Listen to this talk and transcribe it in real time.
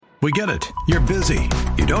We get it. You're busy.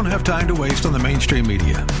 You don't have time to waste on the mainstream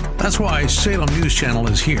media. That's why Salem News Channel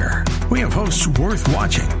is here. We have hosts worth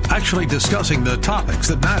watching, actually discussing the topics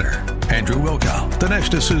that matter. Andrew Wilkow,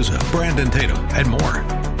 Dinesh D'Souza, Brandon Tatum, and more.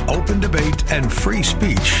 Open debate and free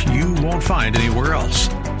speech you won't find anywhere else.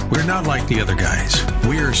 We're not like the other guys.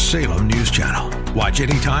 We're Salem News Channel. Watch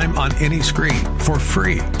anytime on any screen for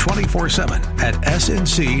free 24/7 at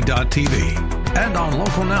snc.tv and on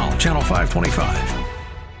Local Now, Channel 525.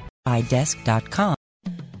 iDesk.com.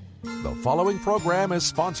 The following program is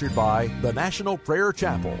sponsored by the National Prayer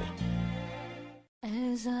Chapel.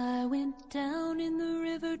 As I went down in the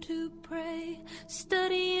river to pray,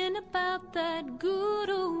 studying about that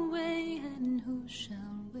good old way, and who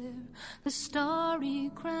shall wear the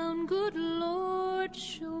starry crown? Good Lord,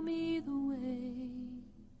 show me the way.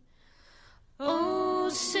 Oh,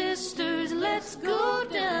 sisters, let's go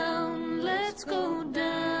down,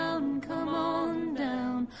 come on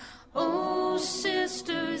down. Oh,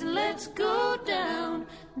 sisters, let's go down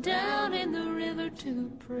in the river to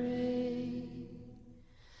pray.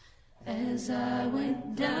 As I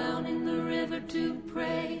went down in the river to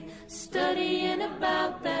pray, studying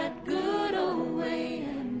about that good old way,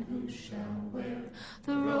 and who shall wear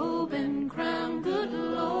the robe and crown? Good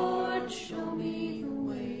Lord, show me the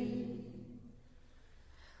way.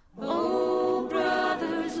 Oh,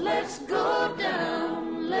 brothers, let's go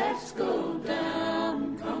down,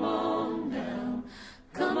 come on down.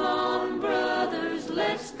 Come on, brothers,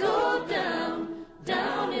 let's go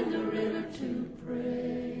down in the river to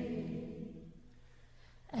pray.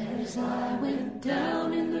 As I went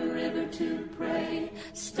down in the river to pray,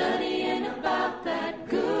 studying about that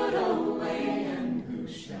good old way, and who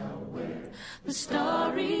shall wear the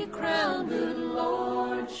starry crown? Good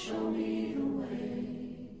Lord, show me the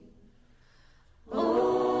way.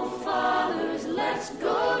 Oh, fathers, let's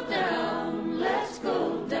go down,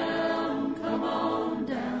 come on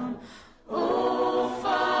down. Oh,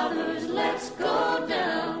 fathers, let's go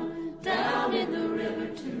down in the river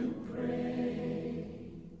to pray.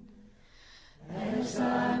 As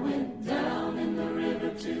I went down in the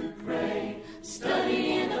river to pray,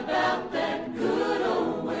 studying about that good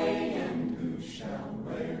old way, and who shall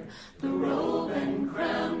wear the robe and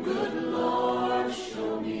crown? Good Lord,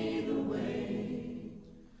 show me the way.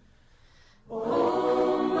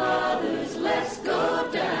 Oh, mothers, let's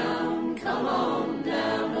go down, come on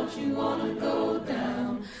down, don't you want to go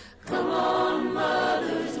down? Come on,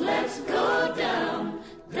 mothers, let's go down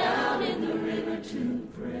in the river to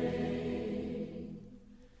pray.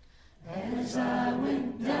 As I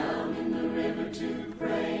went down in the river to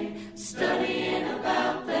pray, studying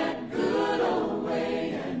about that good old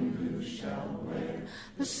way, and who shall wear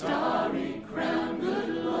the starry crown?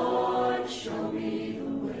 Good Lord, show me the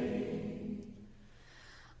way.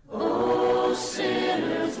 Oh,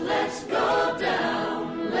 sinners, let's go down,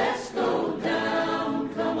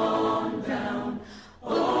 come on down.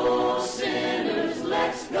 Oh, sinners,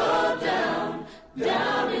 let's go down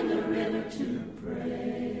in the river to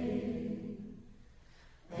pray.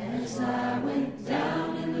 As I went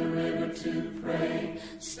down in the river to pray,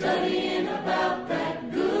 studying about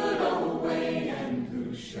that good old way, and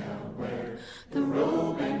who shall wear the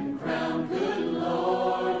robe and crown? Good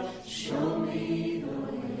Lord, show me the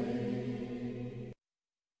way.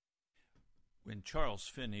 When Charles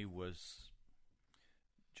Finney was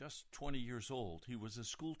just 20 years old, he was a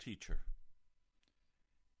school teacher.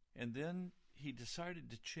 And then he decided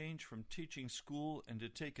to change from teaching school and to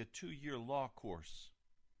take a 2-year law course,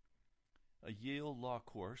 a Yale law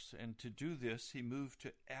course. And to do this, he moved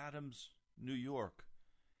to Adams, New York.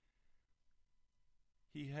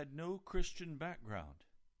 He had no Christian background.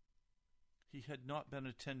 He had not been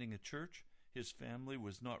attending a church. His family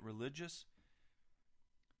was not religious.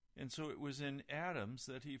 And so it was in Adams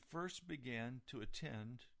that he first began to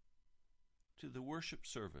attend to the worship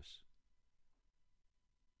service.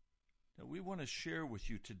 Now, we want to share with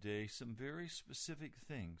you today some very specific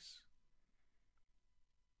things.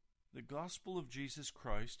 The gospel of Jesus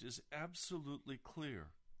Christ is absolutely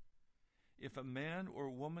clear. If a man or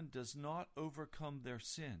woman does not overcome their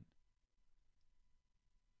sin,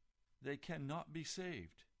 they cannot be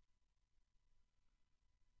saved.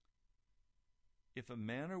 If a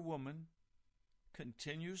man or woman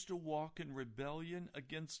continues to walk in rebellion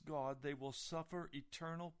against God, they will suffer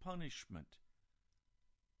eternal punishment.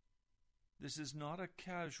 This is not a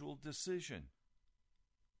casual decision.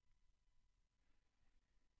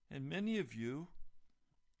 And many of you,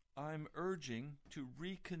 I'm urging to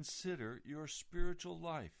reconsider your spiritual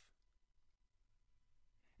life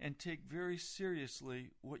and take very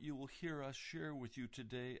seriously what you will hear us share with you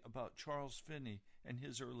today about Charles Finney and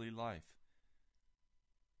his early life.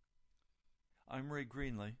 I'm Ray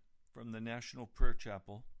Greenley from the National Prayer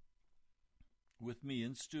Chapel. With me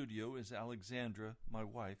in studio is Alexandra, my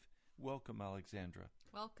wife. Welcome, Alexandra.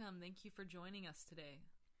 Welcome. Thank you for joining us today.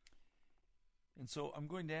 And so I'm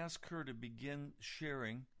going to ask her to begin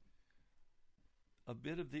sharing a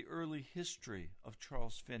bit of the early history of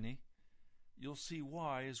Charles Finney. You'll see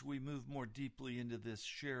why as we move more deeply into this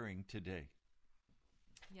sharing today.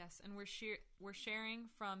 Yes, and we're sharing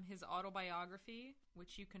from his autobiography,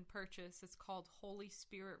 which you can purchase. It's called Holy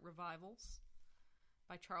Spirit Revivals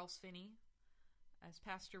by Charles Finney. As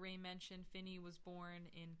Pastor Ray mentioned, Finney was born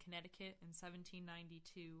in Connecticut in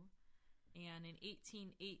 1792, and in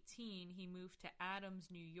 1818 he moved to Adams,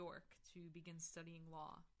 New York to begin studying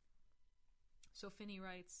law. So Finney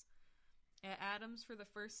writes, "At Adams for the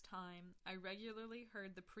first time, I regularly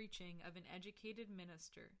heard the preaching of an educated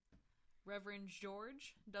minister. Reverend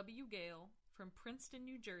George W. Gale from Princeton,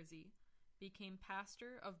 New Jersey, became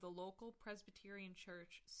pastor of the local Presbyterian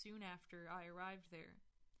church soon after I arrived there.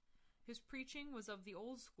 His preaching was of the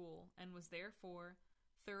old school and was therefore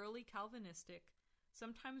thoroughly Calvinistic,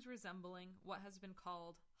 sometimes resembling what has been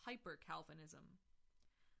called hyper-Calvinism.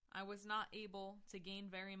 I was not able to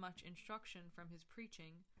gain very much instruction from his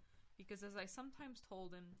preaching, because as I sometimes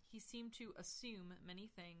told him, he seemed to assume many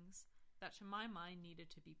things that to my mind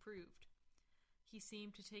needed to be proved. He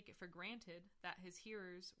seemed to take it for granted that his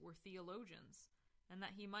hearers were theologians, and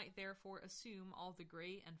that he might therefore assume all the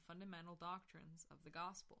great and fundamental doctrines of the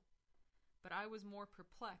gospel. But I was more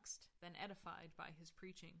perplexed than edified by his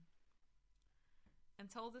preaching.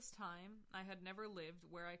 Until this time, I had never lived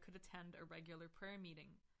where I could attend a regular prayer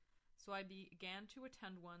meeting, so I began to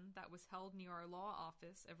attend one that was held near our law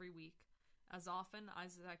office every week, as often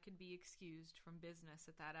as I could be excused from business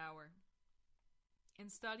at that hour. In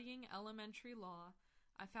studying elementary law,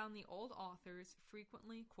 I found the old authors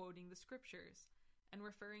frequently quoting the scriptures, and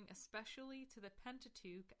referring especially to the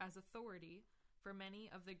Pentateuch as authority for many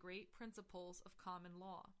of the great principles of common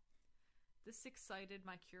law. This excited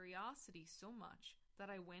my curiosity so much that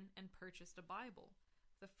I went and purchased a Bible,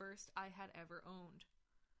 the first I had ever owned.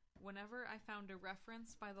 Whenever I found a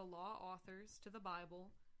reference by the law authors to the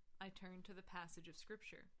Bible, I turned to the passage of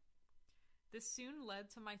Scripture. This soon led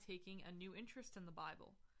to my taking a new interest in the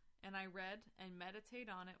Bible, and I read and meditated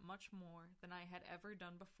on it much more than I had ever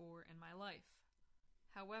done before in my life.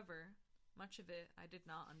 However, much of it I did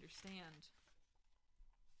not understand.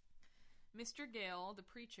 Mr. Gale, the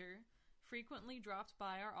preacher, frequently dropped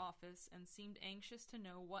by our office and seemed anxious to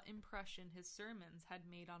know what impression his sermons had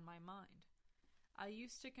made on my mind. I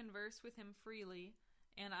used to converse with him freely,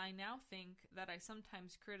 and I now think that I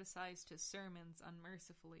sometimes criticized his sermons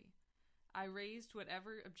unmercifully. I raised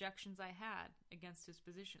whatever objections I had against his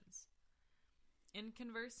positions. In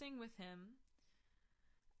conversing with him,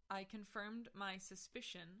 I confirmed my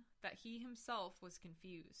suspicion that he himself was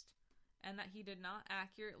confused, and that he did not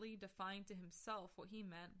accurately define to himself what he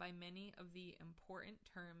meant by many of the important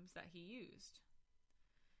terms that he used.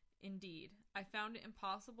 Indeed, I found it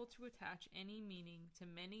impossible to attach any meaning to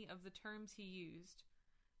many of the terms he used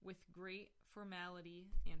with great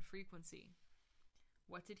formality and frequency.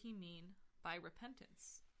 What did he mean by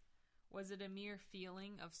repentance? Was it a mere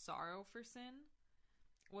feeling of sorrow for sin?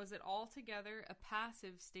 Was it altogether a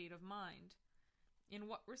passive state of mind? In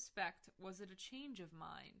what respect was it a change of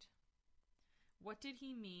mind? What did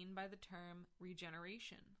he mean by the term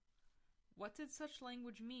regeneration? What did such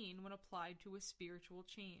language mean when applied to a spiritual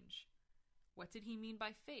change? What did he mean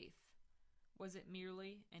by faith? Was it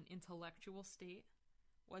merely an intellectual state?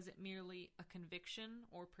 Was it merely a conviction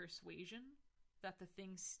or persuasion that the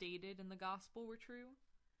things stated in the gospel were true?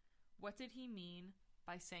 What did he mean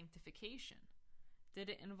by sanctification? Did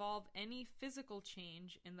it involve any physical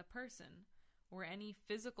change in the person, or any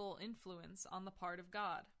physical influence on the part of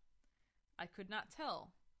God? I could not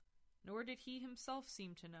tell, nor did he himself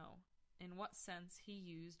seem to know, in what sense he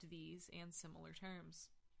used these and similar terms.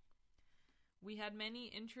 We had many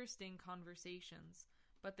interesting conversations,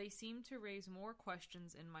 but they seemed to raise more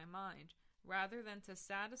questions in my mind, rather than to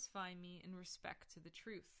satisfy me in respect to the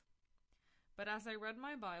truth. But as I read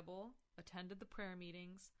my Bible, attended the prayer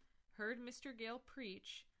meetings, heard Mr. Gale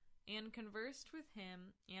preach, and conversed with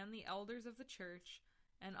him and the elders of the church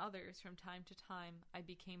and others from time to time, I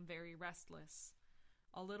became very restless.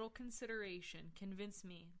 A little consideration convinced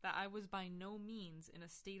me that I was by no means in a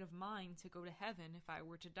state of mind to go to heaven if I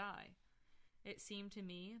were to die. It seemed to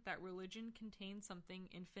me that religion contained something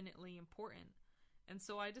infinitely important, and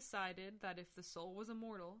so I decided that if the soul was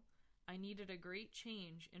immortal, I needed a great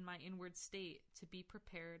change in my inward state to be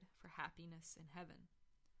prepared for happiness in heaven.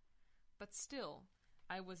 But still,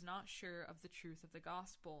 I was not sure of the truth of the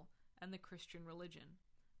gospel and the Christian religion,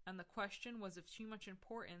 and the question was of too much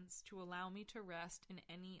importance to allow me to rest in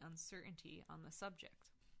any uncertainty on the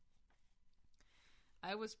subject.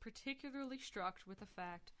 I was particularly struck with the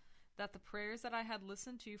fact that the prayers that I had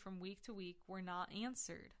listened to from week to week were not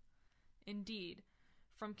answered. Indeed,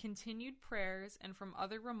 from continued prayers and from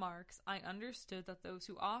other remarks, I understood that those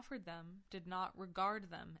who offered them did not regard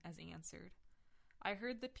them as answered. I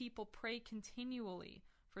heard the people pray continually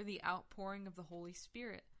for the outpouring of the Holy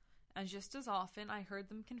Spirit, and just as often I heard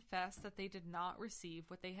them confess that they did not receive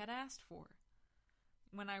what they had asked for.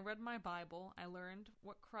 When I read my Bible, I learned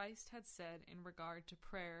what Christ had said in regard to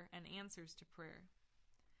prayer and answers to prayer.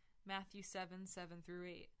 Matthew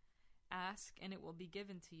 7:7-8. Ask, and it will be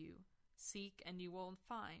given to you. Seek, and you will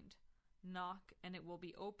find. Knock, and it will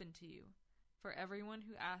be opened to you. For everyone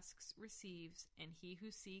who asks receives, and he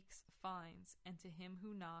who seeks finds, and to him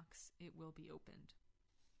who knocks it will be opened.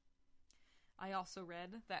 I also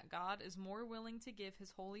read that God is more willing to give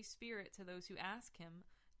his Holy Spirit to those who ask him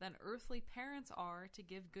than earthly parents are to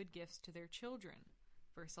give good gifts to their children.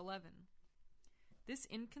 Verse 11. This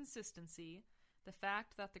inconsistency, the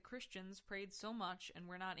fact that the Christians prayed so much and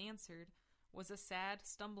were not answered, was a sad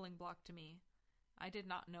stumbling block to me. I did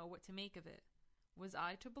not know what to make of it. Was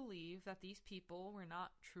I to believe that these people were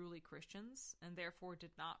not truly Christians and therefore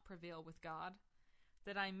did not prevail with God?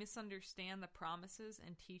 Did I misunderstand the promises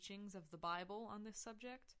and teachings of the Bible on this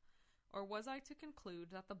subject? Or was I to conclude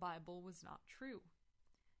that the Bible was not true?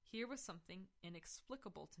 Here was something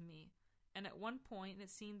inexplicable to me, and at one point it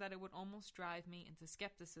seemed that it would almost drive me into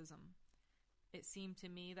skepticism. It seemed to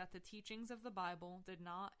me that the teachings of the Bible did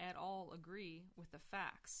not at all agree with the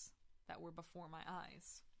facts that were before my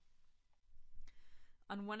eyes.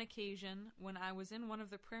 On one occasion, when I was in one of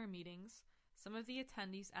the prayer meetings, some of the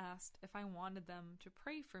attendees asked if I wanted them to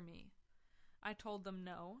pray for me. I told them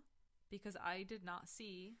no, because I did not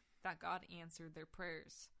see that God answered their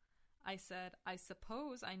prayers. I said, I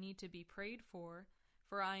suppose I need to be prayed for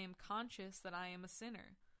I am conscious that I am a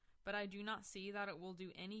sinner, but I do not see that it will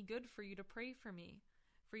do any good for you to pray for me,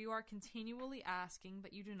 for you are continually asking,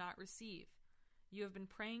 but you do not receive. You have been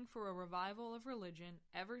praying for a revival of religion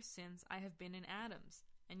ever since I have been in Adams,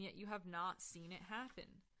 and yet you have not seen it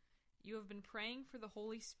happen. You have been praying for the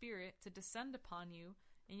Holy Spirit to descend upon you,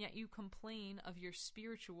 and yet you complain of your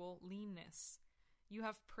spiritual leanness. You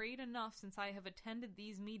have prayed enough since I have attended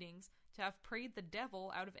these meetings to have prayed the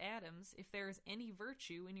devil out of Adams if there is any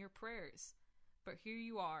virtue in your prayers. But here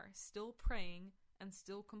you are, still praying and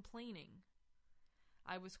still complaining.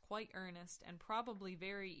 I was quite earnest and probably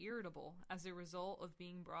very irritable as a result of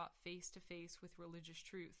being brought face to face with religious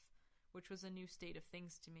truth, which was a new state of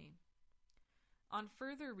things to me. On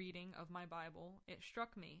further reading of my Bible, it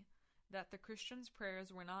struck me that the Christians'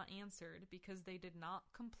 prayers were not answered because they did not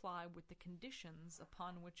comply with the conditions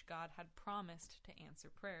upon which God had promised to answer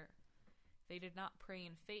prayer. They did not pray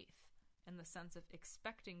in faith, in the sense of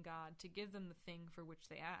expecting God to give them the thing for which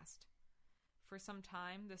they asked. For some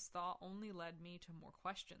time, this thought only led me to more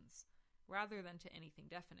questions, rather than to anything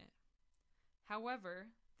definite. However,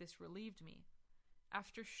 this relieved me.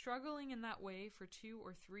 After struggling in that way for 2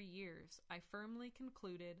 or 3 years, I firmly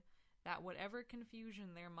concluded that whatever confusion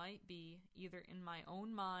there might be, either in my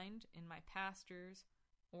own mind, in my pastors,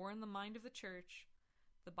 or in the mind of the church,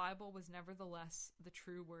 the Bible was nevertheless the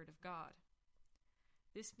true Word of God.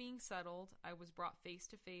 This being settled, I was brought face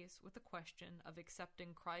to face with the question of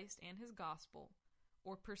accepting Christ and his gospel,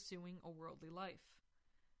 or pursuing a worldly life.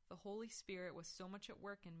 The Holy Spirit was so much at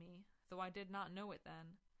work in me, though I did not know it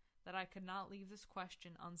then, that I could not leave this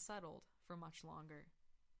question unsettled for much longer.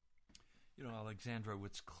 You know, Alexandra,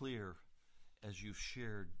 what's clear as you've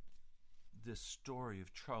shared this story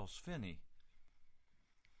of Charles Finney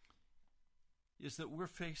is that we're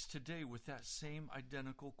faced today with that same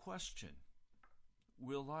identical question.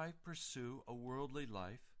 Will I pursue a worldly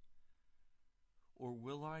life, or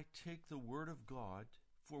will I take the Word of God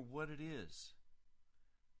for what it is?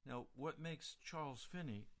 Now, what makes Charles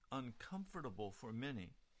Finney uncomfortable for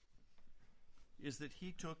many is that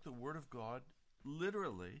he took the Word of God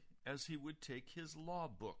literally as he would take his law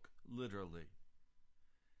book literally.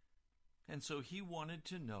 And so he wanted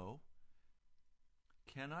to know,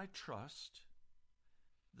 can I trust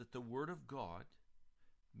that the Word of God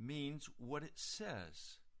means what it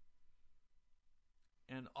says?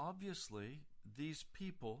 And obviously, these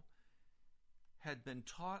people had been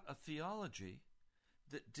taught a theology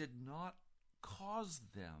that did not cause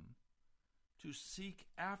them to seek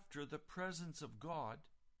after the presence of God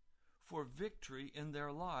for victory in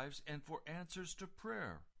their lives and for answers to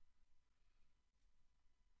prayer.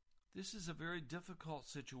 This is a very difficult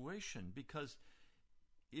situation, because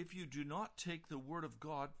if you do not take the Word of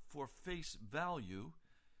God for face value,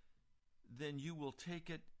 then you will take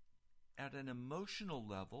it at an emotional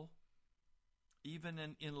level, even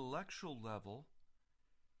an intellectual level,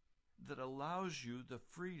 that allows you the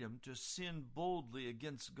freedom to sin boldly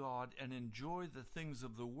against God and enjoy the things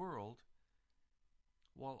of the world,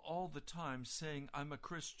 while all the time saying, I'm a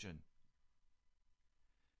Christian.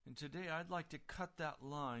 And today I'd like to cut that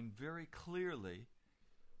line very clearly,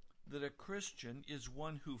 that a Christian is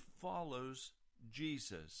one who follows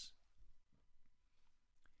Jesus.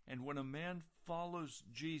 And when a man follows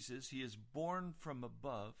Jesus, he is born from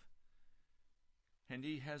above, and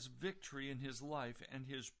he has victory in his life, and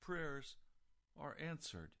his prayers are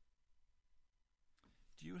answered.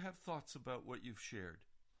 Do you have thoughts about what you've shared?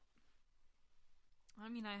 I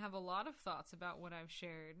mean, I have a lot of thoughts about what I've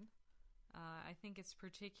shared. I think it's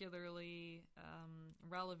particularly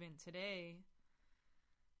relevant today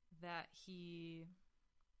that he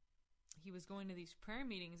was going to these prayer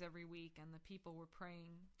meetings every week, and the people were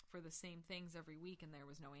praying for the same things every week, and there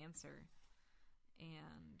was no answer.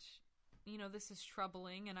 And, you know, this is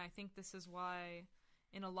troubling, and I think this is why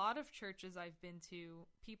in a lot of churches I've been to,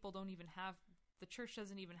 the church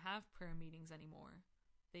doesn't even have prayer meetings anymore.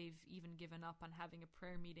 They've even given up on having a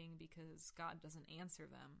prayer meeting because God doesn't answer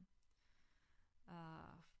them.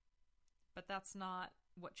 But that's not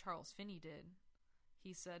what Charles Finney did.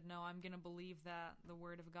 He said, no, I'm going to believe that the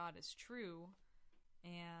Word of God is true,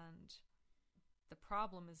 and the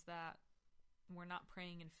problem is that we're not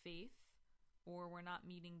praying in faith, or we're not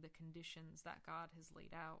meeting the conditions that God has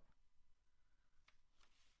laid out.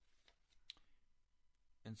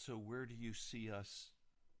 And so where do you see us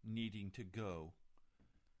needing to go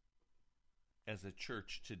as a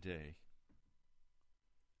church today?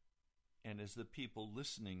 And as the people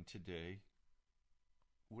listening today,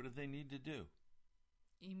 what do they need to do?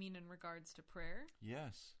 You mean in regards to prayer?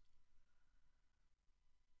 Yes.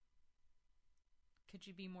 Could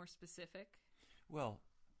you be more specific? Well,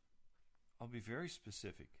 I'll be very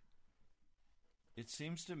specific. It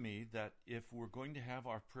seems to me that if we're going to have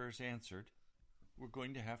our prayers answered, we're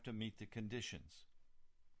going to have to meet the conditions.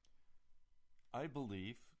 I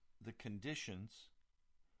believe the conditions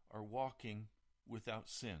are walking without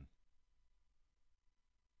sin.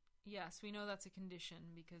 Yes, we know that's a condition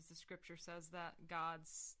because the scripture says that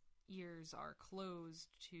God's ears are closed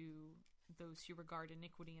to those who regard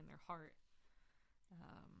iniquity in their heart.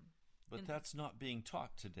 But that's not being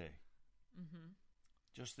taught today. Mm-hmm.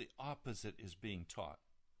 Just the opposite is being taught.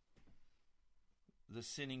 The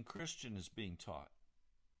sinning Christian is being taught.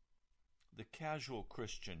 The casual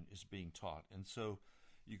Christian is being taught. And so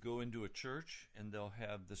you go into a church and they'll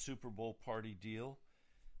have the Super Bowl party deal.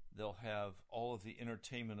 They'll have all of the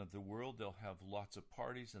entertainment of the world. They'll have lots of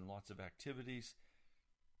parties and lots of activities.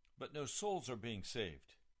 But no souls are being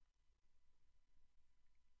saved.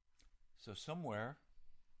 So somewhere,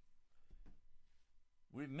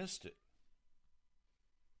 we've missed it.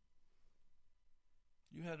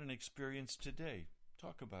 You had an experience today.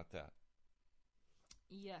 Talk about that.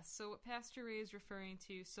 Yes, so what Pastor Ray is referring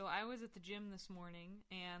to, so I was at the gym this morning,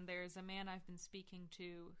 and there's a man I've been speaking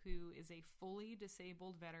to who is a fully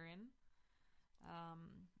disabled veteran.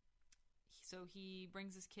 So he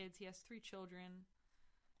brings his kids, he has 3 children,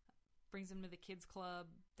 brings them to the kids club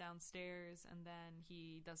downstairs, and then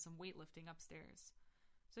he does some weightlifting upstairs.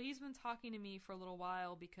 So he's been talking to me for a little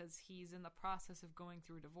while because he's in the process of going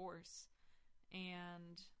through a divorce.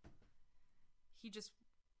 And he just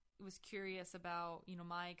was curious about,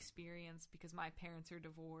 my experience because my parents are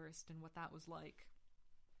divorced and what that was like.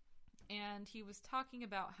 And he was talking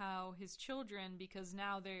about how his children, because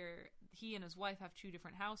now he and his wife have 2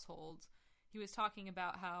 different households. He was talking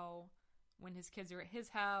about how when his kids are at his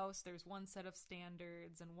house, there's one set of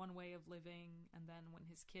standards and one way of living. And then when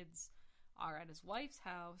his kids are at his wife's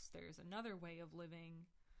house, there's another way of living.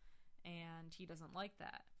 And he doesn't like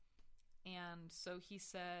that. And so he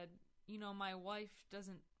said, my wife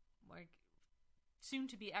doesn't, soon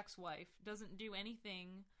to be ex-wife, doesn't do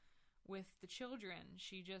anything with the children.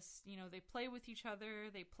 She just, they play with each other,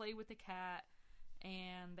 they play with the cat,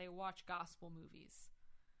 and they watch gospel movies.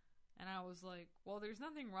 And I was like, well, there's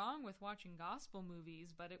nothing wrong with watching gospel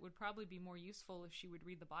movies, but it would probably be more useful if she would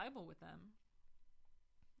read the Bible with them.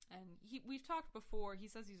 And we've talked before, he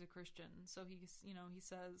says he's a Christian, so he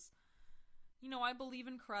says, I believe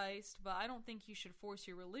in Christ, but I don't think you should force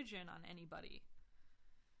your religion on anybody.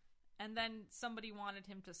 And then somebody wanted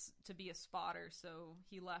him to be a spotter, so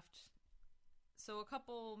he left. So a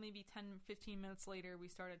couple, maybe 10, 15 minutes later, we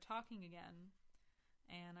started talking again.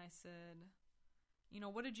 And I said,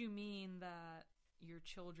 what did you mean that your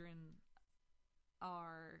children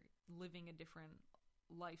are living a different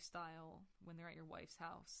lifestyle when they're at your wife's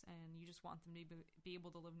house, and you just want them to be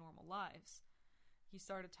able to live normal lives. He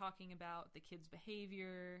started talking about the kids'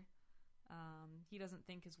 behavior. He doesn't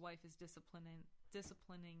think his wife is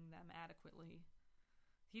disciplining them adequately.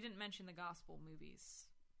 He didn't mention the gospel movies,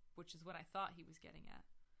 which is what I thought he was getting at.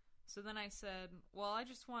 So then I said, well, I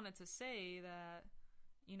just wanted to say that,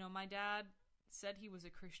 my dad said he was a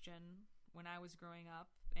Christian when I was growing up,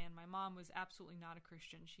 and my mom was absolutely not a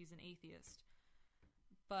Christian. She's an atheist.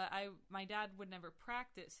 But my dad would never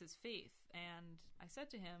practice his faith, and I said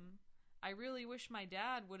to him, I really wish my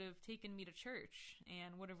dad would have taken me to church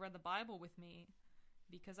and would have read the Bible with me,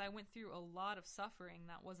 because I went through a lot of suffering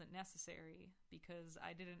that wasn't necessary because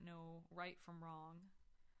I didn't know right from wrong.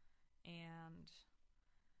 And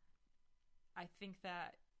I think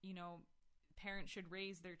that, parents should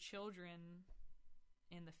raise their children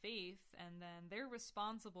in the faith, and then they're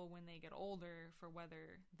responsible when they get older for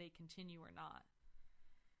whether they continue or not.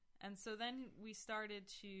 And so then we started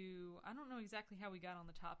to, I don't know exactly how we got on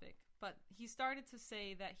the topic, but he started to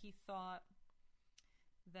say that he thought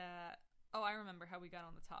that, I remember how we got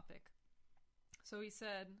on the topic. So he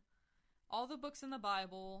said, all the books in the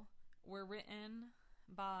Bible were written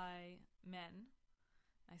by men.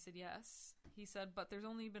 I said, yes. He said, but there's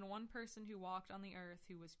only been one person who walked on the earth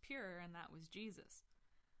who was pure, and that was Jesus.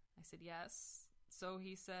 I said, yes. So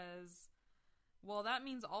he says, well, that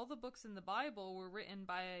means all the books in the Bible were written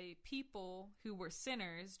by people who were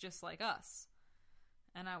sinners just like us.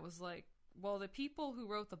 And I was like, well, the people who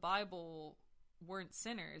wrote the Bible weren't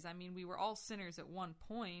sinners. I mean, we were all sinners at one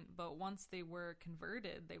point, but once they were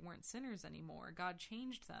converted, they weren't sinners anymore. God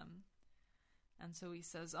changed them. And so he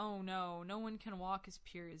says, oh no one can walk as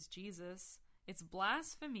pure as Jesus. It's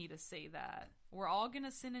blasphemy to say that. We're all going to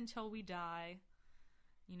sin until we die.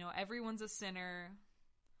 Everyone's a sinner.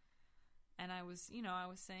 And I was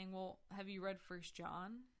saying, well, have you read 1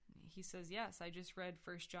 John? He says, yes, I just read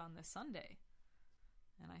 1 John this Sunday.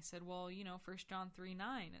 And I said, well, 1 John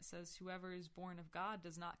 3:9, it says, whoever is born of God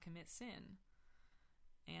does not commit sin.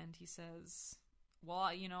 And he says, well,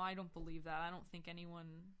 I don't believe that. I don't think anyone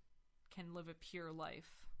can live a pure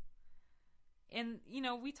life. And,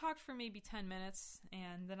 we talked for maybe 10 minutes,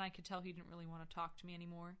 and then I could tell he didn't really want to talk to me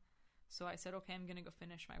anymore. So I said, okay, I'm going to go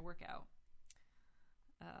finish my workout.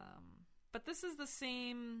 But this is the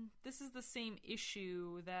same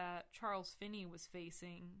issue that Charles Finney was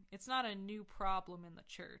facing. It's not a new problem in the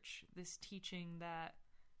church, this teaching that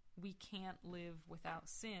we can't live without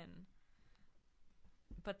sin.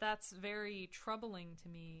 But that's very troubling to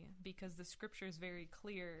me because the scripture is very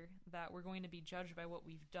clear that we're going to be judged by what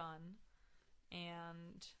we've done.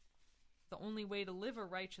 And the only way to live a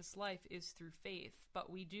righteous life is through faith. But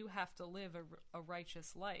we do have to live a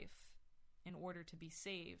righteous life in order to be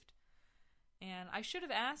saved. And I should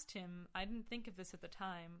have asked him, I didn't think of this at the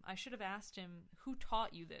time, I should have asked him, who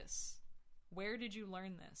taught you this? Where did you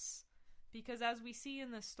learn this? Because as we see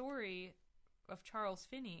in the story of Charles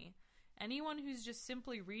Finney, anyone who's just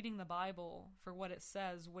simply reading the Bible for what it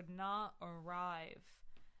says would not arrive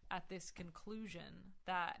at this conclusion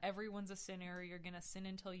that everyone's a sinner, you're going to sin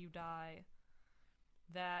until you die,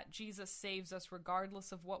 that Jesus saves us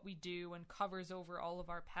regardless of what we do and covers over all of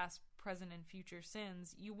our past, present, and future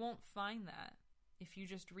sins. You won't find that if you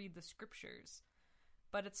just read the scriptures.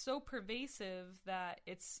 But it's so pervasive that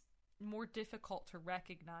it's more difficult to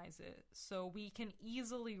recognize it. So we can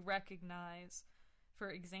easily recognize, for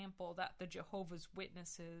example, that the Jehovah's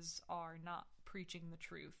Witnesses are not preaching the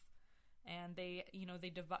truth. And they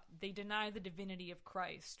deny the divinity of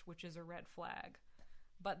Christ, which is a red flag.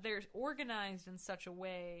 But they're organized in such a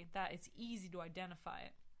way that it's easy to identify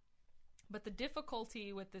it. But the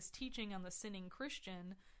difficulty with this teaching on the sinning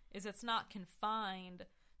Christian is it's not confined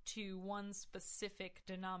to one specific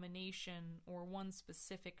denomination or one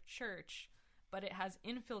specific church, but it has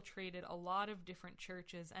infiltrated a lot of different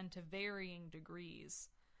churches and to varying degrees.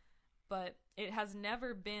 But it has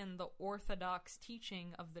never been the orthodox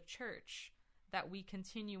teaching of the church that we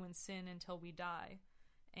continue in sin until we die.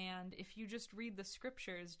 And if you just read the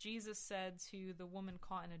scriptures, Jesus said to the woman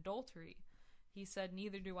caught in adultery, he said,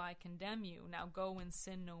 neither do I condemn you. Now go and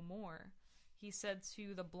sin no more. He said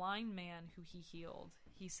to the blind man who he healed,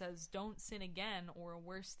 he says, don't sin again or a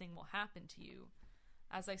worse thing will happen to you.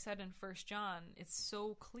 As I said in 1 John, it's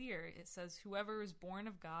so clear. It says, whoever is born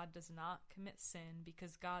of God does not commit sin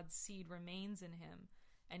because God's seed remains in him,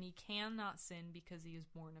 and he cannot sin because he is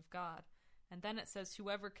born of God. And then it says,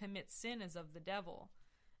 whoever commits sin is of the devil.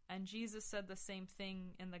 And Jesus said the same thing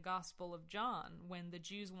in the Gospel of John when the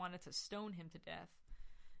Jews wanted to stone him to death.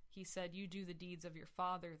 He said, you do the deeds of your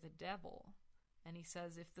father, the devil. And he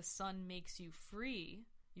says, if the Son makes you free,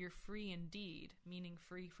 you're free indeed, meaning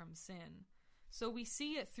free from sin. So we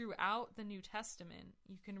see it throughout the New Testament.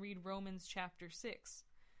 You can read Romans chapter 6,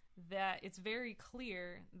 that it's very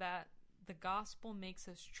clear that the gospel makes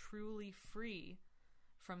us truly free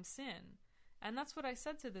from sin. And that's what I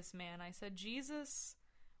said to this man. I said, Jesus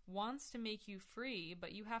wants to make you free,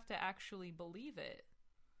 but you have to actually believe it.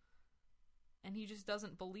 And he just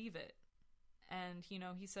doesn't believe it. And,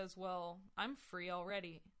 he says, well, I'm free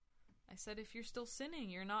already. I said, if you're still sinning,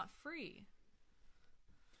 you're not free.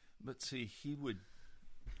 But see, he would,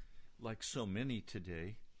 like so many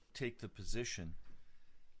today, take the position,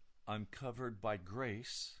 I'm covered by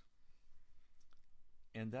grace,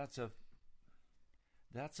 and that's a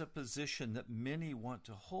position that many want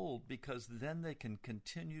to hold, because then they can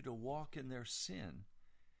continue to walk in their sin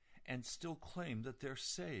and still claim that they're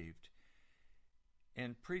saved.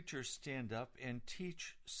 And preachers stand up and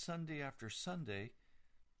teach Sunday after Sunday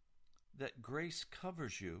that grace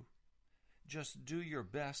covers you. Just do your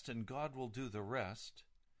best and God will do the rest.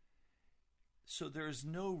 So there's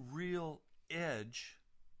no real edge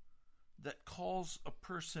that calls a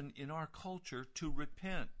person in our culture to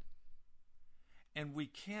repent. And we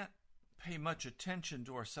can't pay much attention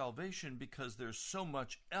to our salvation because there's so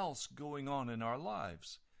much else going on in our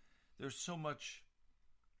lives. There's so much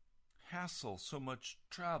hassle, so much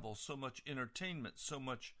travel, so much entertainment, so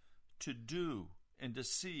much to do and to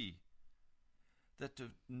see, that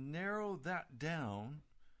to narrow that down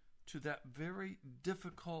to that very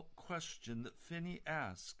difficult question that Finney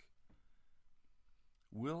asked,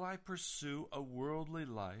 will I pursue a worldly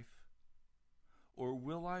life, or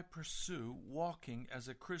will I pursue walking as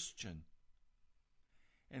a Christian?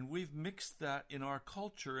 And we've mixed that in our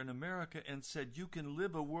culture in America and said you can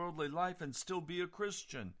live a worldly life and still be a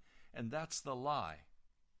Christian. And that's the lie.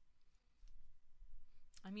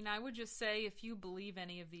 I would just say, if you believe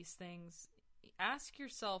any of these things, ask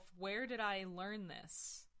yourself, where did I learn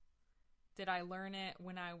this? Did I learn it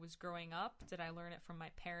when I was growing up? Did I learn it from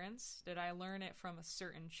my parents? Did I learn it from a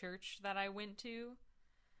certain church that I went to?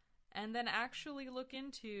 And then actually look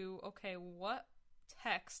into, okay, what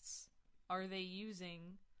texts are they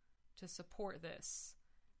using to support this?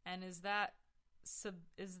 And is that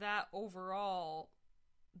overall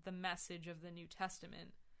the message of the New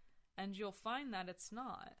Testament? And you'll find that it's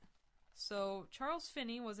not. So Charles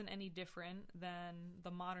Finney wasn't any different than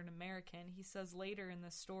the modern American. He says later in the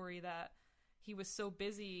story that he was so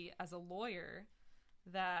busy as a lawyer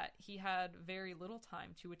that he had very little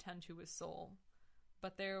time to attend to his soul.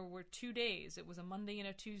 But there were 2 days, it was a Monday and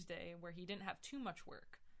a Tuesday, where he didn't have too much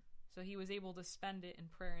work. So he was able to spend it in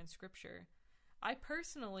prayer and scripture. I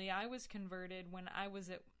was converted when I was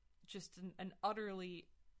at just an utterly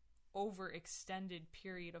overextended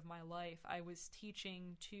period of my life. I was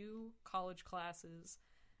teaching 2 college classes.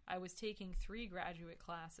 I was taking 3 graduate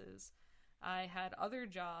classes. I had other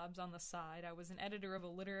jobs on the side. I was an editor of a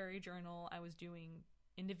literary journal. I was doing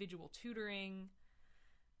individual tutoring.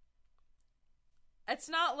 It's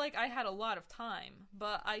not like I had a lot of time,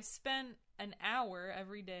 but I spent an hour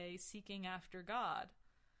every day seeking after God,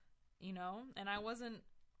 and I wasn't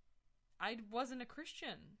a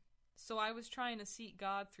Christian. So I was trying to seek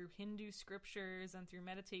God through Hindu scriptures and through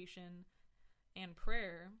meditation and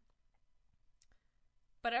prayer.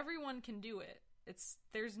 But everyone can do it.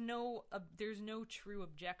 There's no true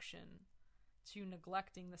objection to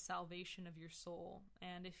neglecting the salvation of your soul.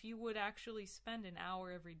 And if you would actually spend an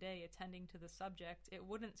hour every day attending to the subject, it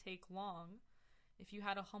wouldn't take long, if you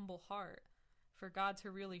had a humble heart, for God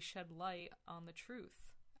to really shed light on the truth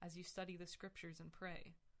as you study the scriptures and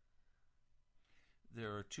pray.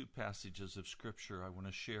 There are 2 passages of Scripture I want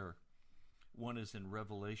to share. One is in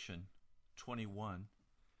Revelation 21.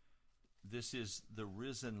 This is the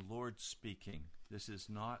risen Lord speaking. This is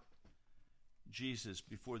not Jesus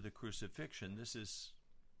before the crucifixion. He's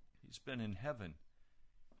been in heaven.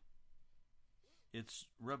 It's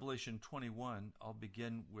Revelation 21. I'll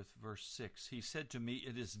begin with verse 6. He said to me,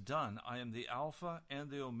 "It is done. I am the Alpha and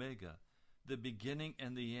the Omega, the beginning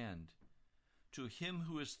and the end. To him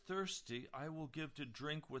who is thirsty, I will give to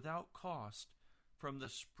drink without cost from the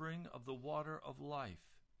spring of the water of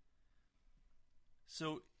life."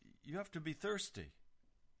 So you have to be thirsty.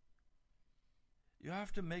 You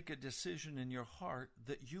have to make a decision in your heart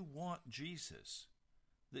that you want Jesus,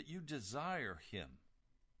 that you desire him,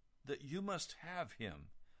 that you must have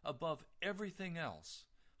him above everything else: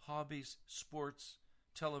 hobbies, sports,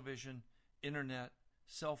 television, internet,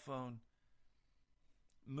 cell phone,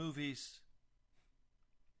 movies.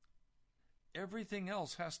 Everything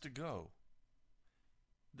else has to go.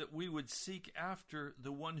 That we would seek after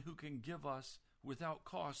the one who can give us without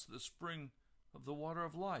cost the spring of the water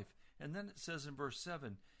of life. And then it says in verse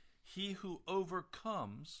 7, he who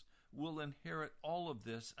overcomes will inherit all of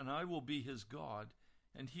this, and I will be his God,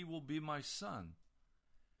 and he will be my son.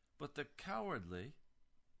 But the cowardly,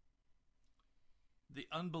 the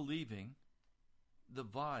unbelieving, the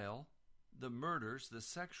vile, the murderers, the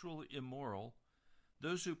sexually immoral,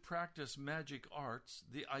 those who practice magic arts,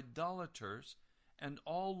 the idolaters, and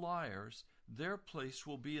all liars, their place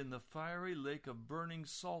will be in the fiery lake of burning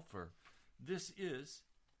sulfur. This is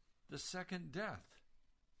the second death.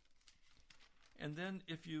 And then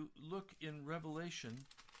if you look in Revelation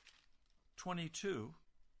 22,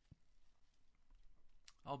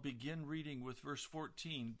 I'll begin reading with verse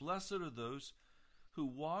 14. Blessed are those who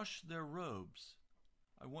wash their robes.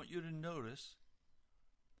 I want you to notice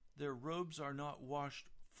their robes are not washed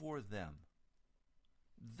for them.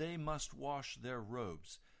 They must wash their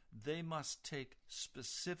robes. They must take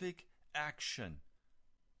specific action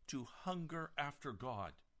to hunger after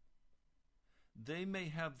God. They may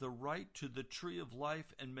have the right to the tree of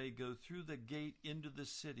life and may go through the gate into the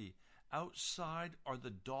city. Outside are the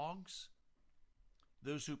dogs,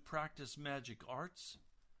 those who practice magic arts,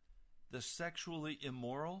 the sexually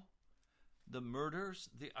immoral, the murderers,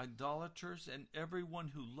 the idolaters, and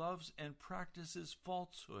everyone who loves and practices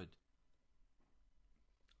falsehood.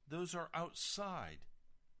 Those are outside.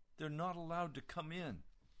 They're not allowed to come in.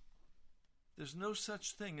 There's no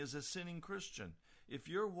such thing as a sinning Christian. If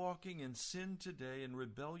you're walking in sin today in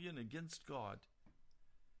rebellion against God,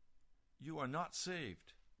 you are not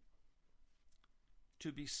saved.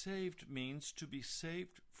 To be saved means to be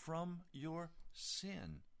saved from your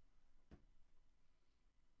sin.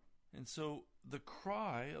 And so the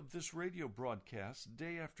cry of this radio broadcast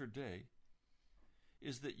day after day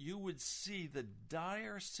is that you would see the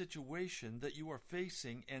dire situation that you are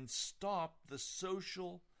facing and stop the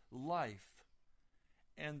social life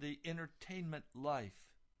and the entertainment life.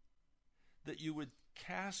 That you would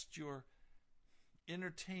cast your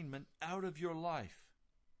entertainment out of your life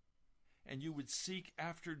and you would seek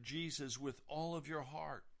after Jesus with all of your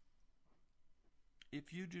heart.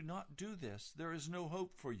 If you do not do this, there is no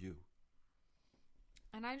hope for you.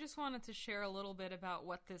 And I just wanted to share a little bit about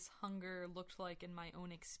what this hunger looked like in my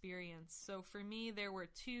own experience. So for me, there were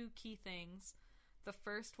two key things. The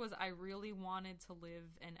first was I really wanted to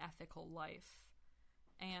live an ethical life.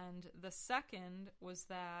 And the second was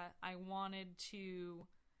that I wanted to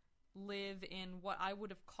live in what I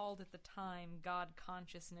would have called at the time God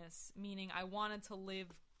consciousness, meaning I wanted to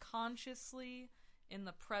live consciously in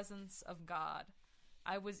the presence of God.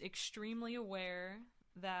 I was extremely aware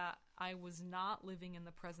that I was not living in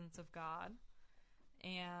the presence of God,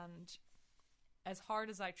 and as hard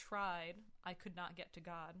as I tried, I could not get to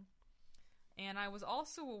God. And I was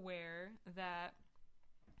also aware that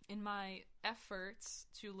in my efforts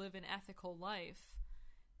to live an ethical life,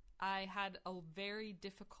 I had a very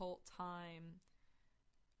difficult time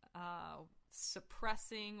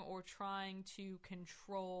suppressing or trying to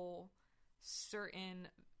control certain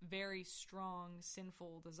very strong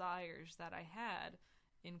sinful desires that I had,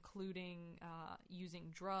 including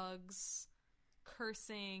using drugs,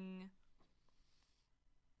 cursing,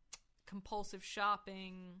 compulsive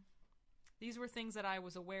shopping. These were things that I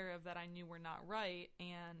was aware of that I knew were not right,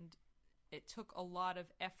 and it took a lot of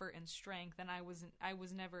effort and strength, and I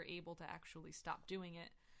was never able to actually stop doing it.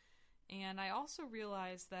 And I also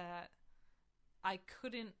realized that I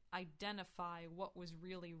couldn't identify what was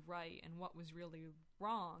really right and what was really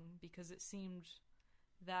wrong, because it seemed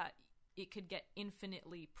that it could get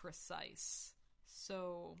infinitely precise.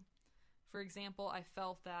 So, for example, I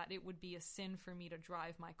felt that it would be a sin for me to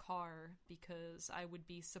drive my car because I would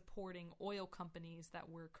be supporting oil companies that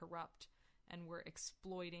were corrupt and were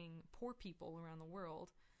exploiting poor people around the world.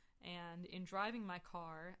 And in driving my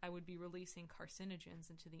car, I would be releasing carcinogens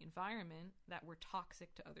into the environment that were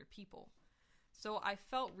toxic to other people. So I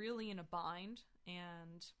felt really in a bind,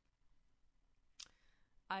 and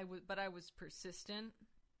I was persistent.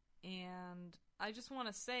 And I just want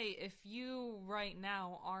to say, if you right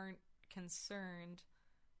now aren't concerned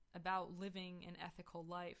about living an ethical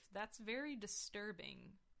life, that's very disturbing,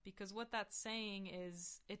 because what that's saying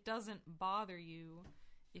is it doesn't bother you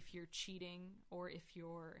if you're cheating, or if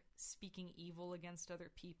you're speaking evil against other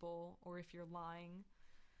people, or if you're lying.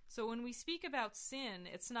 So when we speak about sin,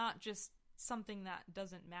 it's not just something that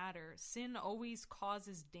doesn't matter. Sin always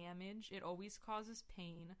causes damage, it always causes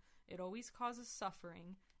pain, it always causes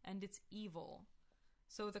suffering, and it's evil.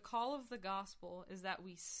 So the call of the gospel is that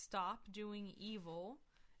we stop doing evil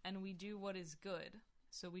and we do what is good.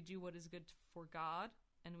 So we do what is good for God,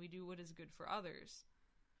 and we do what is good for others.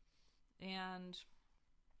 And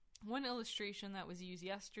one illustration that was used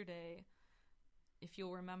yesterday if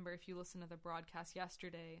you'll remember, if you listened to the broadcast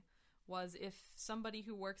yesterday, was if somebody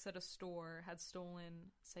who works at a store had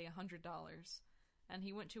stolen, say, $100, and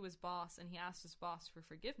he went to his boss and he asked his boss for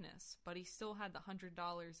forgiveness, but he still had the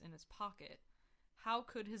 $100 in his pocket, how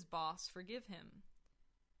could his boss forgive him?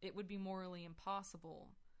 It would be morally impossible.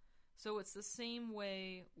 So it's the same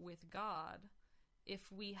way with God.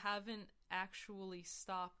 If we haven't actually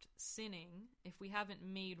stopped sinning, if we haven't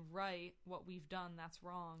made right what we've done that's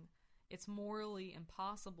wrong, it's morally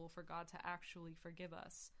impossible for God to actually forgive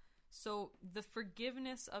us. So the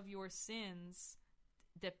forgiveness of your sins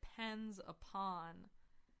depends upon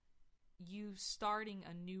you starting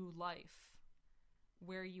a new life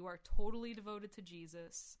where you are totally devoted to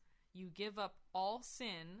Jesus. You give up all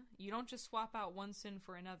sin. You don't just swap out one sin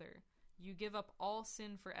for another. You give up all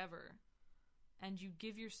sin forever. And you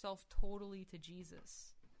give yourself totally to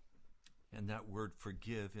Jesus. And that word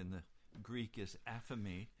forgive in the Greek is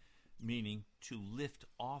aphemi, meaning to lift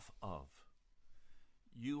off of.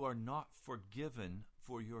 You are not forgiven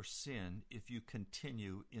for your sin if you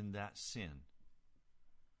continue in that sin.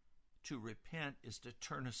 To repent is to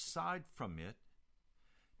turn aside from it,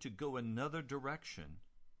 to go another direction,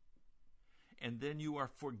 and then you are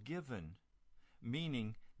forgiven,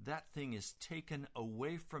 meaning that thing is taken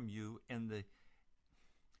away from you. And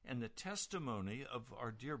the testimony of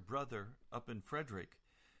our dear brother up in Frederick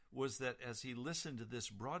was that as he listened to this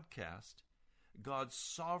broadcast, God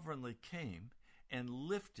sovereignly came and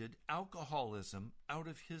lifted alcoholism out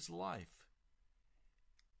of his life.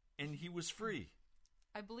 And he was free.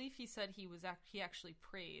 I believe he said he actually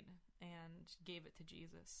prayed and gave it to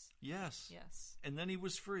Jesus. Yes. Yes. And then he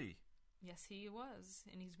was free. Yes, he was.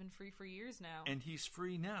 And he's been free for years now. And he's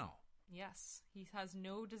free now. Yes. He has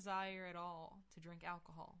no desire at all to drink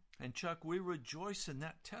alcohol. And Chuck, we rejoice in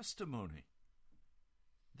that testimony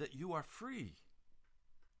that you are free.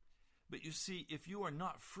 But you see, if you are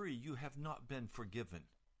not free, you have not been forgiven.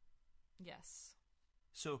 Yes.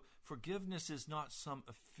 So forgiveness is not some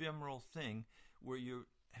ephemeral thing where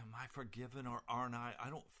am I forgiven or aren't I? I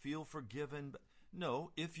don't feel forgiven. But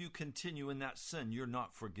no, if you continue in that sin, you're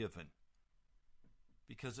not forgiven.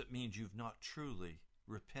 Because it means you've not truly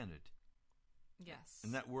repented. Yes.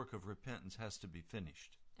 And that work of repentance has to be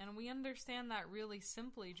finished. And we understand that really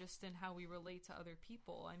simply just in how we relate to other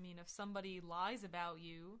people. I mean, if somebody lies about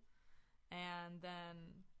you and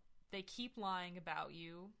then they keep lying about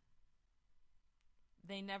you,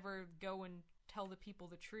 they never go and tell the people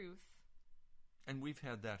the truth. And we've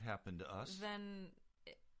had that happen to us. Then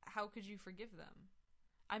how could you forgive them?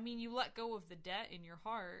 I mean, you let go of the debt in your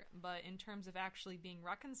heart, but in terms of actually being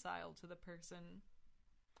reconciled to the person,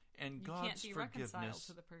 and you God's can't be reconciled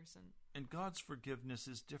to the person. And God's forgiveness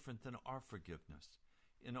is different than our forgiveness.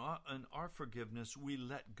 In our forgiveness, we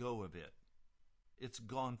let go of it. It's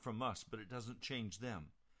gone from us, but it doesn't change them.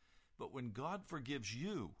 But when God forgives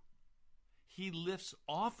you, He lifts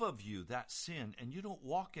off of you that sin, and you don't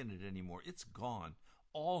walk in it anymore. It's gone.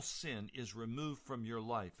 All sin is removed from your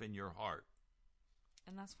life and your heart.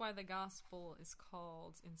 And that's why the gospel is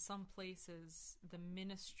called, in some places, the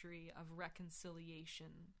ministry of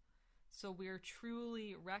reconciliation. So we're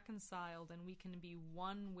truly reconciled and we can be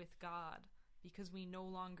one with God because we no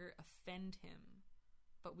longer offend Him,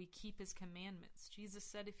 but we keep His commandments. Jesus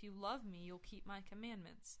said, if you love me, you'll keep my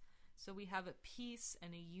commandments. So we have a peace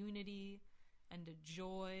and a unity and a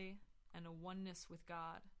joy and a oneness with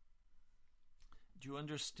God. Do you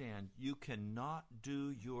understand? You cannot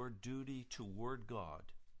do your duty toward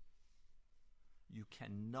God. You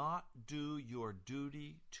cannot do your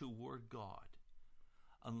duty toward God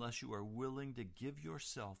unless you are willing to give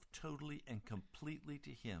yourself totally and completely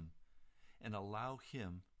to Him and allow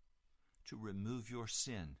Him to remove your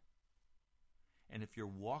sin. And if you're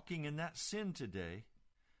walking in that sin today,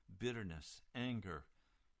 bitterness, anger,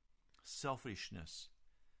 selfishness,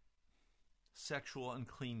 sexual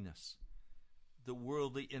uncleanness, the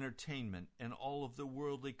worldly entertainment, and all of the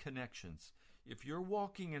worldly connections, if you're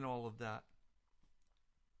walking in all of that,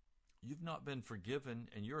 you've not been forgiven,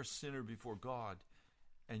 and you're a sinner before God,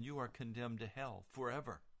 and you are condemned to hell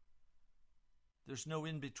forever. There's no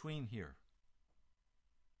in-between here.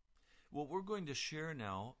 Well, we're going to share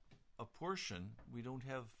now a portion. We don't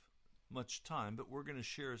have much time, but we're going to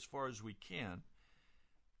share as far as we can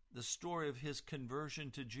the story of his conversion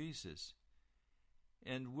to Jesus.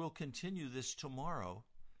 And we'll continue this tomorrow.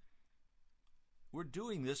 We're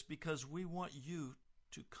doing this because we want you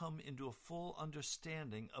to come into a full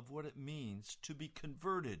understanding of what it means to be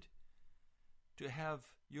converted, to have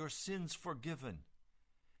your sins forgiven,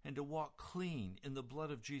 and to walk clean in the blood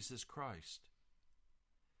of Jesus Christ.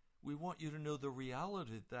 We want you to know the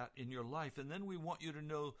reality of that in your life. And then we want you to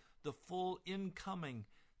know the full incoming,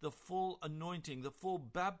 the full anointing, the full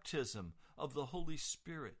baptism of the Holy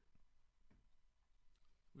Spirit.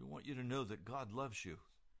 We want you to know that God loves you,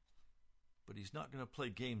 but He's not going to play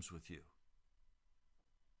games with you.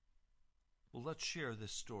 Well, let's share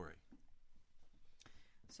this story.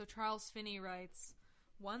 So Charles Finney writes,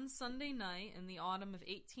 "One Sunday night in the autumn of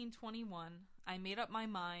 1821, I made up my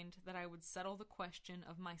mind that I would settle the question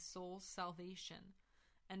of my soul's salvation,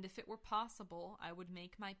 and if it were possible, I would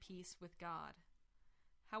make my peace with God.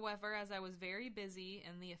 However, as I was very busy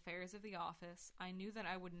in the affairs of the office, I knew that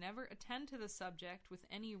I would never attend to the subject with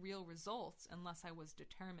any real results unless I was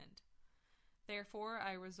determined. Therefore,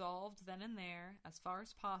 I resolved then and there, as far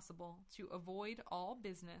as possible, to avoid all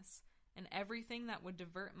business and everything that would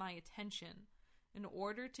divert my attention, in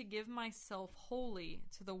order to give myself wholly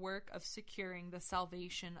to the work of securing the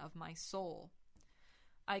salvation of my soul.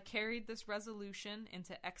 I carried this resolution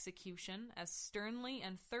into execution as sternly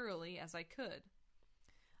and thoroughly as I could.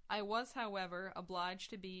 I was, however, obliged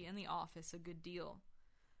to be in the office a good deal.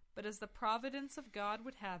 But as the providence of God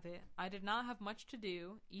would have it, I did not have much to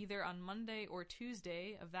do, either on Monday or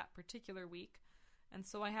Tuesday of that particular week, and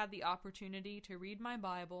so I had the opportunity to read my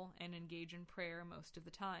Bible and engage in prayer most of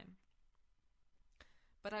the time.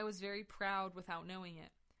 But I was very proud without knowing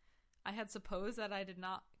it. I had supposed that I did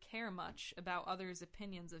not care much about others'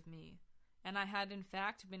 opinions of me, and I had in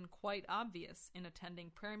fact been quite obvious in attending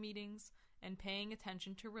prayer meetings and paying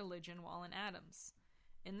attention to religion while in Adams.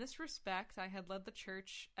 In this respect, I had led the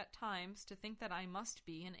church at times to think that I must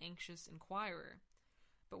be an anxious inquirer.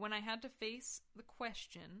 But when I had to face the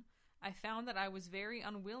question, I found that I was very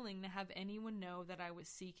unwilling to have anyone know that I was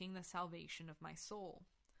seeking the salvation of my soul.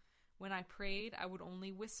 When I prayed, I would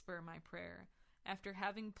only whisper my prayer, after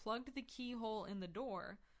having plugged the keyhole in the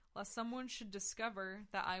door, lest someone should discover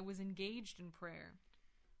that I was engaged in prayer.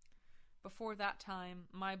 Before that time,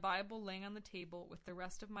 my Bible lay on the table with the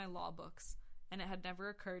rest of my law books, and it had never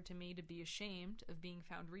occurred to me to be ashamed of being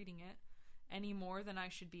found reading it, any more than I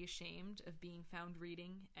should be ashamed of being found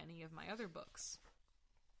reading any of my other books.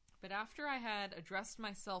 But after I had addressed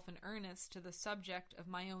myself in earnest to the subject of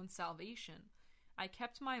my own salvation, I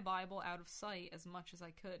kept my Bible out of sight as much as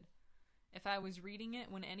I could. If I was reading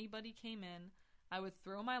it when anybody came in, I would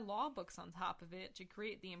throw my law books on top of it to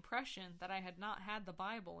create the impression that I had not had the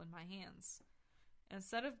Bible in my hands.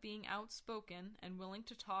 Instead of being outspoken and willing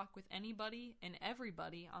to talk with anybody and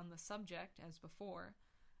everybody on the subject as before,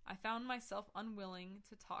 I found myself unwilling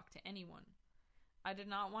to talk to anyone. I did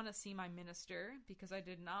not want to see my minister because I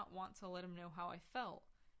did not want to let him know how I felt,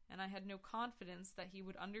 and I had no confidence that he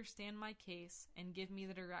would understand my case and give me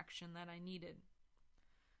the direction that I needed.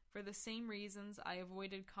 For the same reasons, I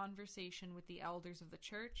avoided conversation with the elders of the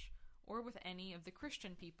church or with any of the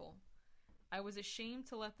Christian people. I was ashamed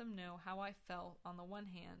to let them know how I felt on the one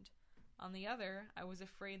hand. On the other, I was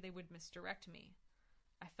afraid they would misdirect me.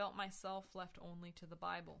 I felt myself left only to the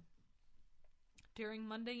Bible. During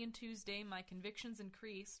Monday and Tuesday, my convictions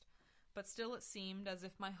increased, but still it seemed as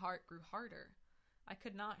if my heart grew harder. I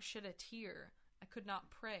could not shed a tear. I could not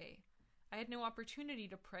pray. I had no opportunity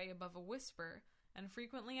to pray above a whisper, and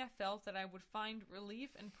frequently I felt that I would find relief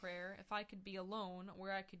in prayer if I could be alone,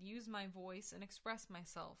 where I could use my voice and express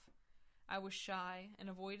myself. I was shy and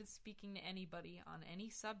avoided speaking to anybody on any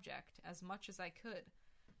subject as much as I could,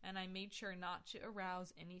 and I made sure not to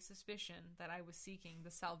arouse any suspicion that I was seeking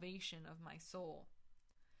the salvation of my soul.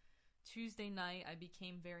 Tuesday night I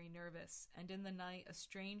became very nervous, and in the night a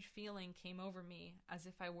strange feeling came over me as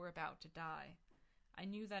if I were about to die. I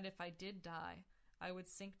knew that if I did die, I would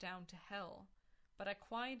sink down to hell, but I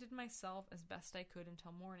quieted myself as best I could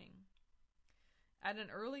until morning. At an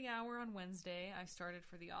early hour on Wednesday, I started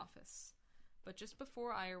for the office. But just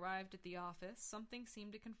before I arrived at the office, something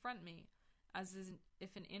seemed to confront me, as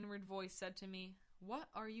if an inward voice said to me, "What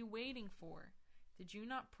are you waiting for? Did you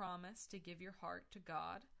not promise to give your heart to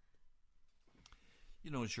God?"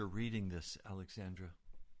 You know, as you're reading this, Alexandra,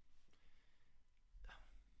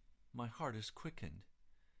 my heart is quickened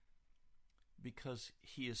because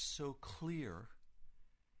he is so clear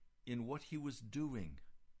in what he was doing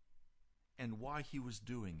and why he was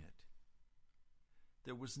doing it.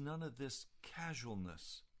 There was none of this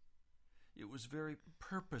casualness. It was very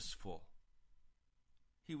purposeful.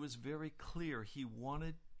 He was very clear. He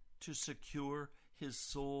wanted to secure his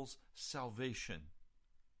soul's salvation.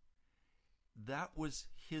 That was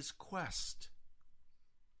his quest.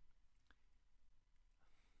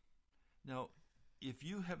 Now, if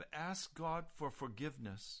you have asked God for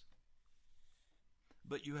forgiveness,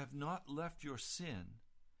 but you have not left your sin,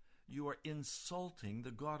 you are insulting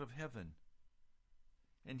the God of heaven.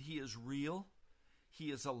 And he is real,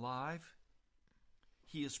 he is alive,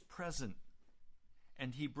 he is present,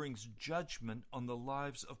 and he brings judgment on the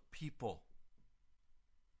lives of people.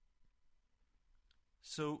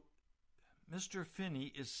 So, Mr.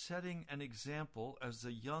 Finney is setting an example as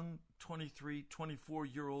a young 23,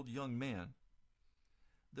 24-year-old young man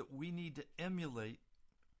that we need to emulate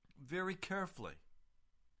very carefully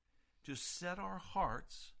to set our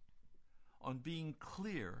hearts on being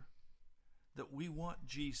clear that we want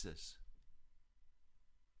Jesus.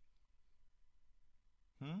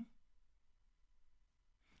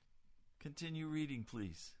 Continue reading,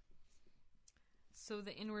 please. So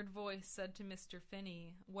the inward voice said to Mr.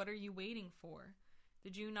 Finney, "What are you waiting for?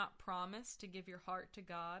 Did you not promise to give your heart to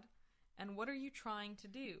God? And what are you trying to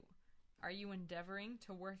do? Are you endeavoring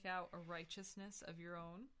to work out a righteousness of your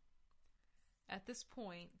own?" At this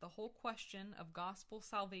point, the whole question of gospel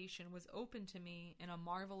salvation was opened to me in a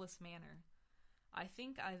marvelous manner. I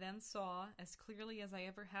think I then saw, as clearly as I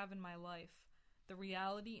ever have in my life, the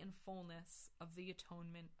reality and fullness of the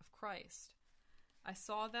atonement of Christ. I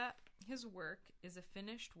saw that his work is a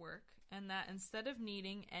finished work, and that instead of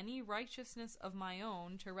needing any righteousness of my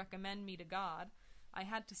own to recommend me to God, I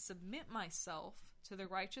had to submit myself to the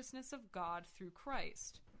righteousness of God through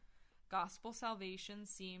Christ. Gospel salvation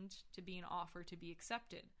seemed to be an offer to be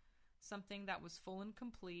accepted, something that was full and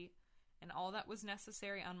complete, and all that was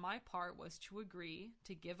necessary on my part was to agree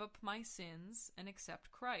to give up my sins and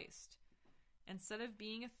accept Christ. Instead of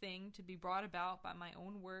being a thing to be brought about by my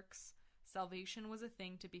own works, salvation was a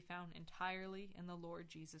thing to be found entirely in the Lord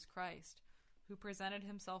Jesus Christ, who presented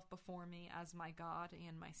himself before me as my God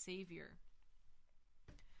and my Savior.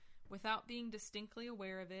 Without being distinctly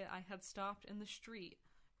aware of it, I had stopped in the street,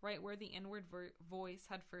 right where the inward voice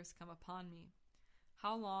had first come upon me.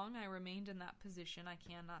 How long I remained in that position I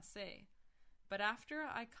cannot say. But after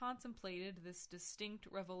I contemplated this distinct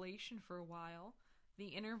revelation for a while, the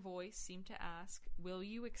inner voice seemed to ask, "Will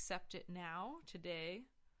you accept it now, today?"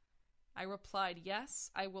 I replied, "Yes,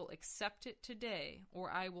 I will accept it today, or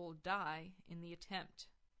I will die in the attempt."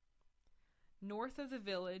 North of the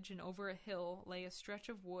village and over a hill lay a stretch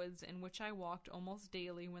of woods in which I walked almost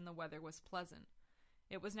daily when the weather was pleasant.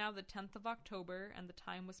 It was now the 10th of October, and the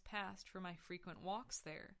time was past for my frequent walks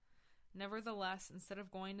there. Nevertheless, instead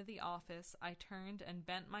of going to the office, I turned and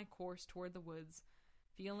bent my course toward the woods,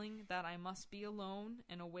 feeling that I must be alone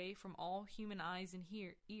and away from all human eyes and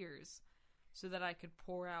ears, so that I could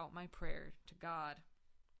pour out my prayer to God.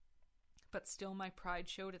 But still my pride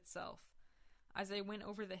showed itself. As I went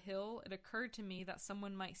over the hill, it occurred to me that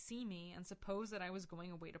someone might see me and suppose that I was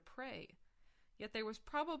going away to pray. Yet there was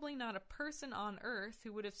probably not a person on earth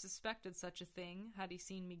who would have suspected such a thing had he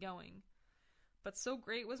seen me going. But so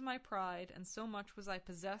great was my pride, and so much was I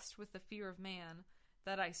possessed with the fear of man,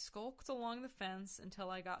 that I skulked along the fence until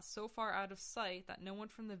I got so far out of sight that no one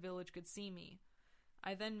from the village could see me.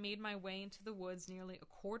 I then made my way into the woods nearly a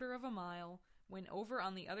quarter of a mile, went over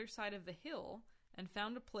on the other side of the hill, and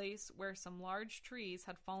found a place where some large trees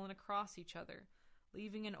had fallen across each other,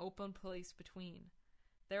 leaving an open place between.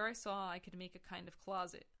 There I saw I could make a kind of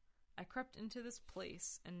closet. I crept into this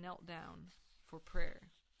place and knelt down for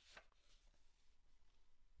prayer.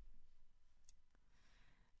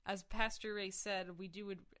 As Pastor Ray said, we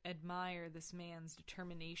do admire this man's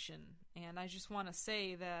determination, and I just want to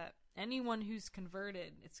say that anyone who's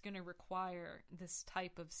converted, it's going to require this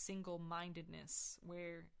type of single-mindedness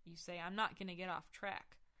where you say, I'm not going to get off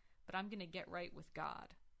track, but I'm going to get right with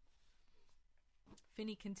God.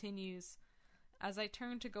 Finney continues, as I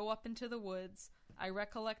turned to go up into the woods, I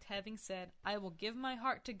recollect having said, I will give my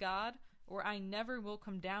heart to God, or I never will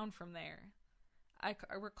come down from there. I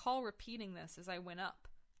recall repeating this as I went up.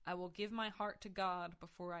 I will give my heart to God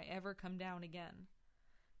before I ever come down again.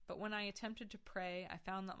 But when I attempted to pray, I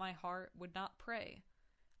found that my heart would not pray.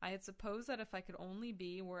 I had supposed that if I could only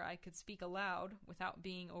be where I could speak aloud without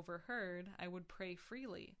being overheard, I would pray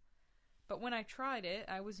freely. But when I tried it,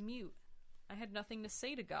 I was mute. I had nothing to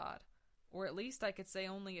say to God, or at least I could say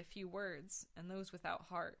only a few words, and those without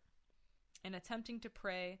heart. In attempting to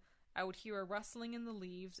pray, I would hear a rustling in the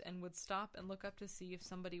leaves and would stop and look up to see if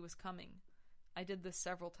somebody was coming. I did this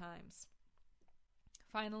several times.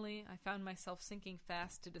 Finally, I found myself sinking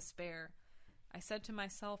fast to despair. I said to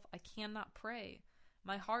myself, I cannot pray.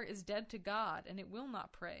 My heart is dead to God, and it will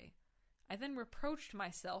not pray. I then reproached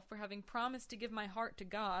myself for having promised to give my heart to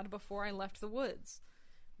God before I left the woods.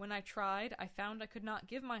 When I tried, I found I could not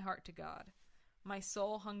give my heart to God. My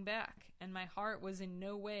soul hung back, and my heart was in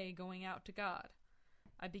no way going out to God.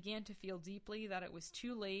 I began to feel deeply that it was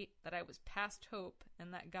too late, that I was past hope,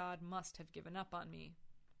 and that God must have given up on me.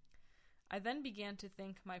 I then began to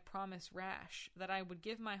think my promise rash, that I would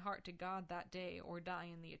give my heart to God that day or die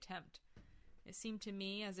in the attempt. It seemed to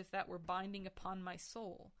me as if that were binding upon my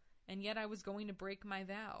soul, and yet I was going to break my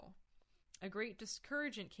vow. A great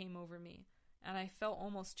discouragement came over me, and I felt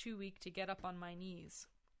almost too weak to get up on my knees.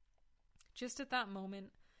 Just at that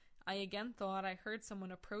moment, I again thought I heard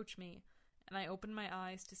someone approach me, and I opened my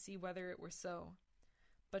eyes to see whether it were so.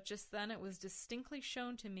 But just then it was distinctly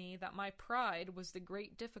shown to me that my pride was the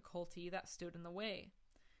great difficulty that stood in the way.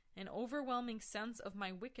 An overwhelming sense of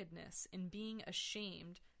my wickedness in being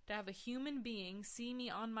ashamed to have a human being see me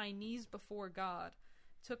on my knees before God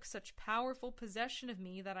took such powerful possession of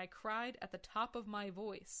me that I cried at the top of my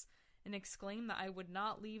voice and exclaimed that I would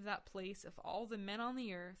not leave that place if all the men on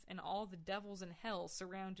the earth and all the devils in hell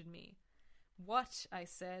surrounded me. What, I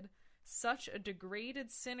said, such a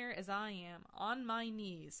degraded sinner as I am, on my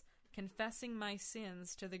knees, confessing my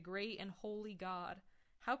sins to the great and holy God,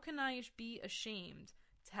 how can I be ashamed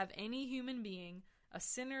to have any human being, a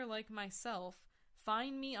sinner like myself,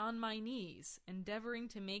 find me on my knees, endeavoring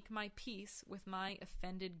to make my peace with my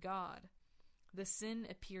offended God? The sin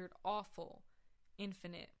appeared awful,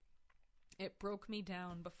 infinite. It broke me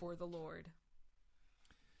down before the Lord.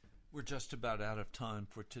 We're just about out of time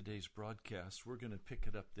for today's broadcast. We're going to pick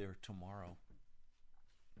it up there tomorrow.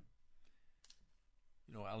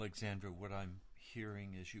 You know, Alexandra, what I'm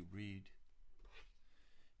hearing as you read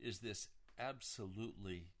is this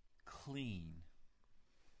absolutely clean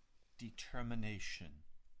determination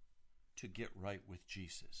to get right with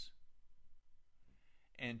Jesus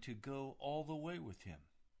and to go all the way with him,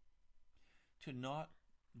 to not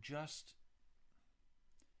just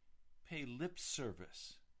pay lip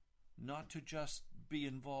service, not to just be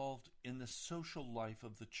involved in the social life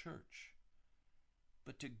of the church,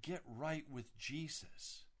 but to get right with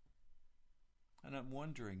Jesus. And I'm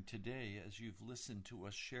wondering today, as you've listened to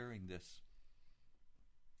us sharing this,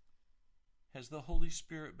 has the Holy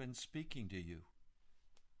Spirit been speaking to you?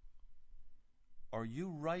 Are you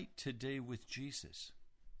right today with Jesus?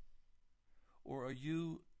 Or are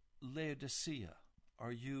you Laodicea?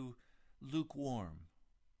 Are you lukewarm?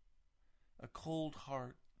 A cold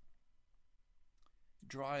heart,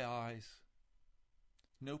 dry eyes,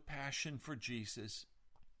 no passion for Jesus,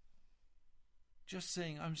 just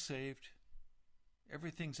saying, I'm saved,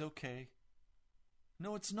 everything's okay.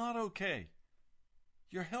 No, it's not okay.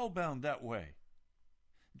 You're hellbound that way.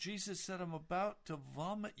 Jesus said, I'm about to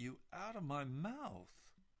vomit you out of my mouth.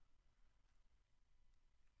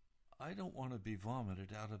 I don't want to be vomited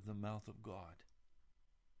out of the mouth of God.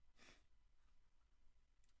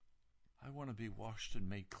 I want to be washed and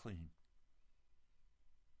made clean.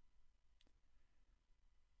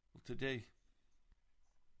 Well, today,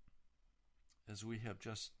 as we have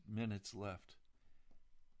just minutes left,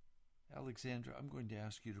 Alexandra, I'm going to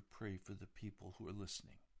ask you to pray for the people who are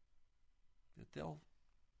listening, that they'll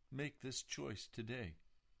make this choice today.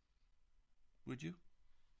 Would you?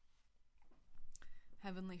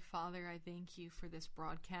 Heavenly Father, I thank you for this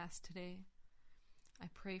broadcast today. I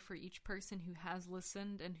pray for each person who has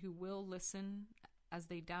listened and who will listen as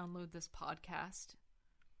they download this podcast.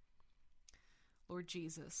 Lord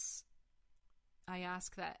Jesus, I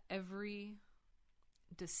ask that every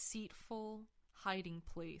deceitful hiding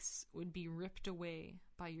place would be ripped away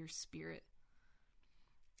by your Spirit,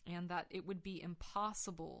 and that it would be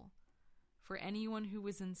impossible for anyone who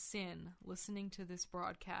is in sin listening to this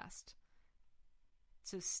broadcast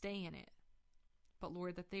to stay in it. But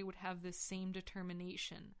Lord, that they would have this same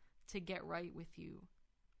determination to get right with you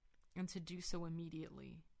and to do so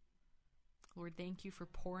immediately. Lord, thank you for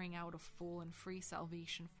pouring out a full and free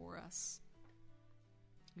salvation for us.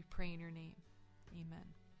 We pray in your name.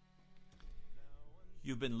 Amen.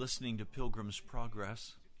 You've been listening to Pilgrim's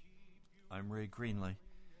Progress. I'm Ray Greenley.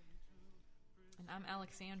 And I'm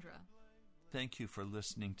Alexandra. Thank you for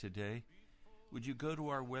listening today. Would you go to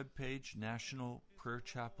our webpage,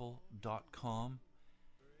 nationalprayerchapel.com?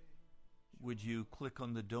 Would you click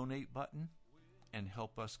on the donate button and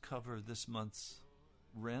help us cover this month's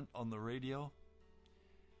rent on the radio?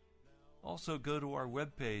 Also go to our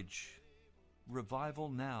webpage,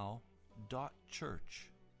 revivalnow.church.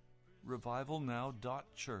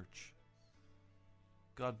 revivalnow.church.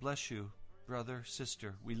 God bless you, brother,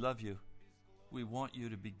 sister. We love you. We want you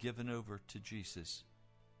to be given over to Jesus.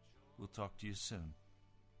 We'll talk to you soon.